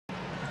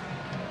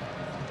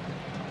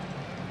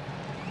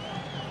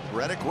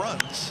Reddick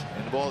runs,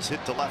 and the ball is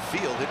hit to left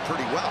field, hit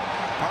pretty well.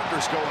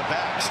 Parker's going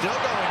back, still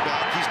going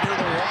back. He's near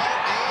the wall,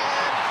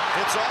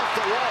 and it's off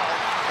the wall,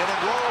 and it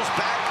rolls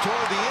back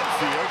toward the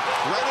infield.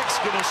 Reddick's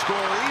going to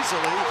score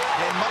easily,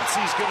 and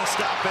Muncy's going to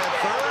stop at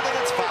third, and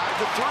it's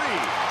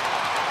 5-3.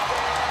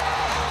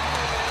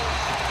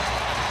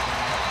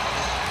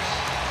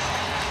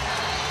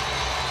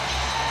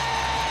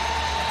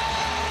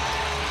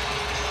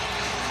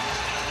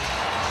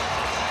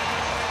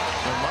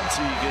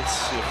 Muncy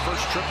gets the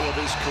first triple of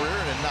his career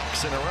and it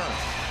knocks in a run.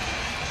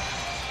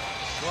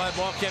 Well, that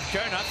ball kept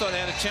carrying. I thought he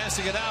had a chance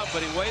to get out,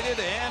 but he waited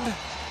and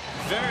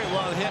very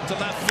well hit to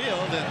left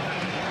field. And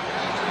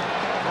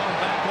going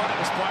back on it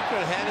was Parker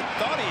had it,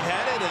 thought he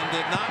had it, and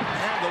did not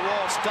have the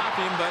wall stop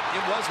him, but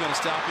it was going to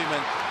stop him.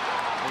 And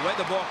the way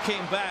the ball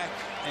came back,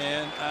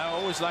 and I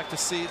always like to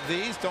see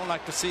these. Don't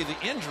like to see the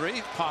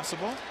injury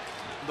possible,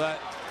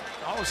 but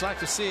I always like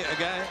to see a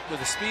guy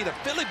with the speed of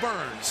Billy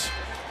Burns.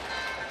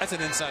 That's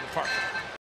an inside of Parker.